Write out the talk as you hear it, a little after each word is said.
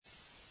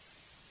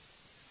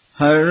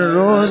ہر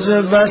روز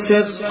بس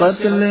ایک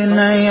قتل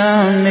نیا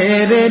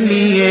میرے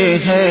لیے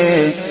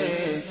ہے،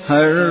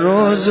 ہر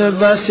روز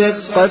بس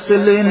ایک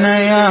قتل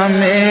نیا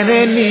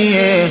میرے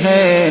لیے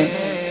ہے،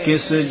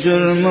 کس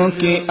جرم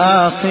کی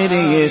آخر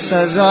یہ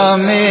سزا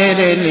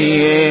میرے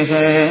لیے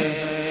ہے۔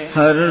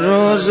 ہر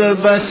روز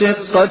بس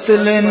ایک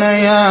قتل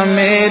نیا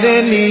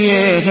میرے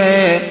لیے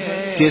ہے،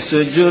 کس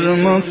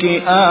جرم کی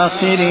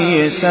آخر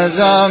یہ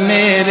سزا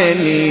میرے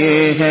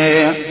لیے ہے۔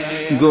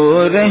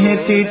 گو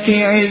رہتی تھی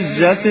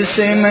عزت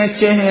سے میں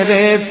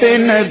چہرے پہ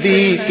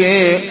نبی کے،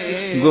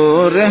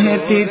 گو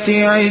رہتی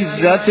تھی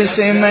عزت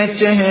سے میں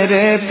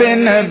چہرے پہ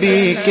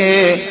نبی کے،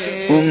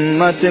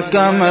 امت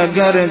کا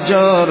مگر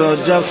جور و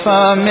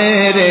جفا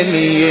میرے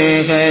لیے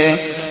ہے،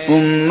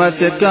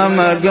 امت کا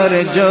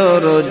مگر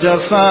جور و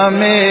جفا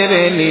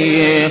میرے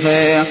لیے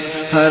ہے۔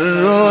 ہر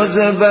روز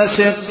بس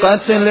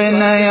قتل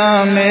نیا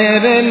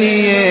میرے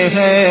لیے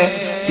ہے،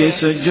 کس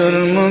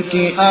جرم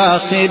کی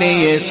آخر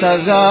یہ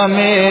سزا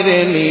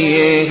میرے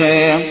لیے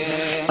ہے۔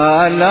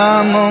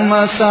 آلام و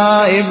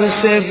مصائب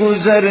سے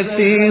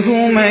گزرتی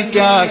ہوں میں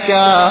کیا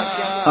کیا،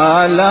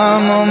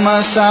 آلام و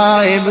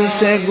مصائب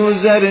سے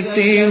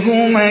گزرتی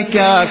ہوں میں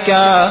کیا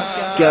کیا،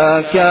 کیا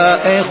کیا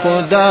اے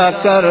خدا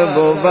کرب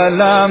و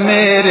بلا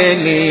میرے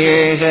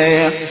لیے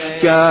ہے،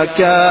 کیا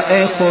کیا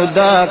اے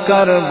خدا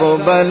کرب و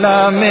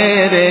بلا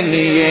میرے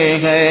لیے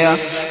ہے۔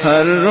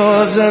 ہر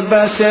روز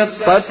بس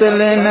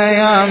قتل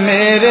نیا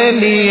میرے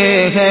لیے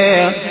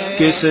ہے،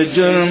 کس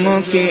جرم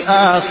کی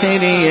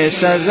آخر یہ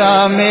سزا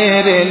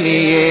میرے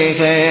لیے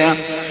ہے۔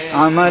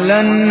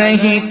 عملاً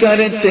نہیں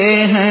کرتے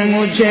ہیں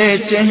مجھے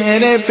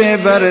چہرے پہ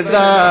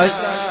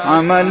برداشت،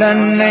 عملاً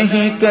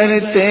نہیں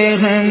کرتے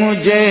ہیں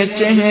مجھے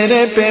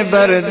چہرے پہ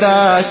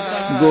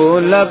برداشت، گو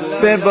لب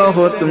پہ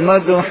بہت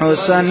مدح و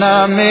ثنا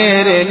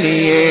میرے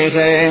لیے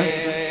ہے۔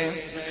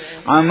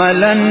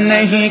 عملاً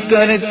نہیں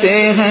کرتے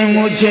ہیں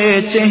مجھے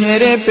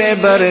چہرے پہ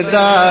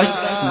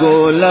برداشت،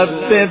 گو لب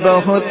پہ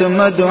بہت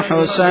مدح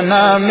و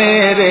ثنا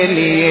میرے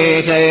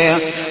لیے ہے۔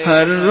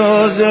 ہر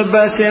روز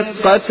بس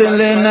قتل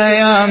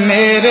نیا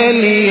میرے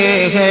لیے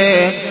ہے،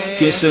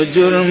 کس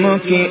جرم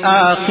کی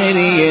آخر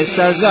یہ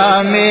سزا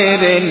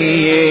میرے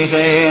لیے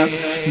ہے۔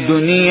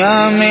 دنیا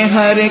میں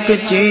ہر ایک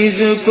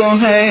چیز کو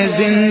ہے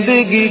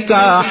زندگی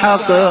کا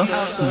حق،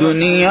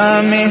 دنیا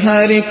میں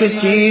ہر ایک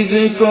چیز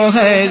کو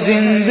ہے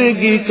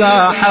زندگی کا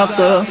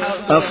حق،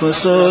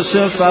 افسوس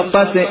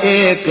فقط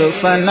ایک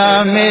فنا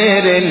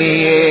میرے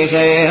لیے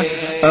ہے،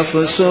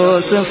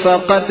 افسوس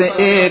فقط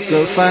ایک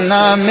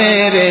فنا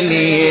میرے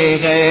لیے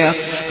ہے۔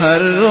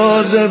 ہر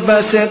روز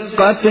بس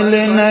قتل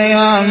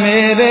نیا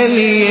میرے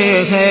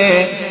لیے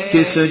ہے،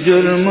 کس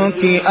جرم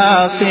کی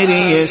آخر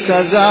یہ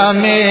سزا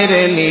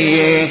میرے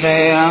لیے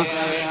ہے۔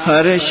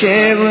 ہر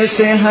شیو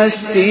سے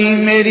ہستی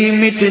میری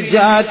مٹ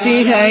جاتی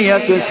ہے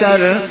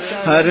یکسر،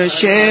 ہر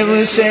شیو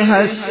سے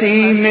ہستی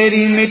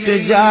میری مٹ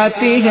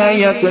جاتی ہے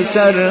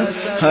یکسر،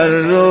 ہر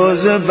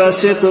روز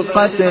بس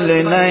قتل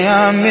نیا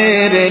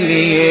میرے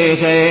لیے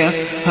ہے،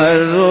 ہر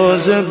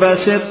روز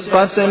بس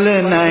قتل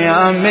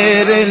نیا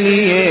میرے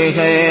لیے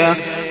ہے۔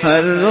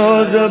 ہر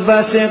روز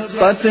بس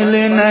قتل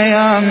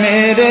نیا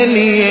میرے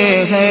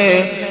لیے ہے،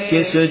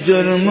 کس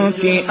جرم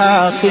کی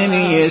آخر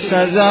یہ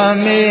سزا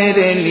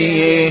میرے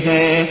لیے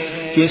ہے،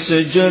 کس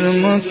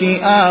جرم کی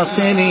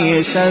آخر یہ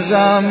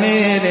سزا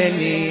میرے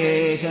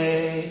لیے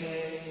ہے۔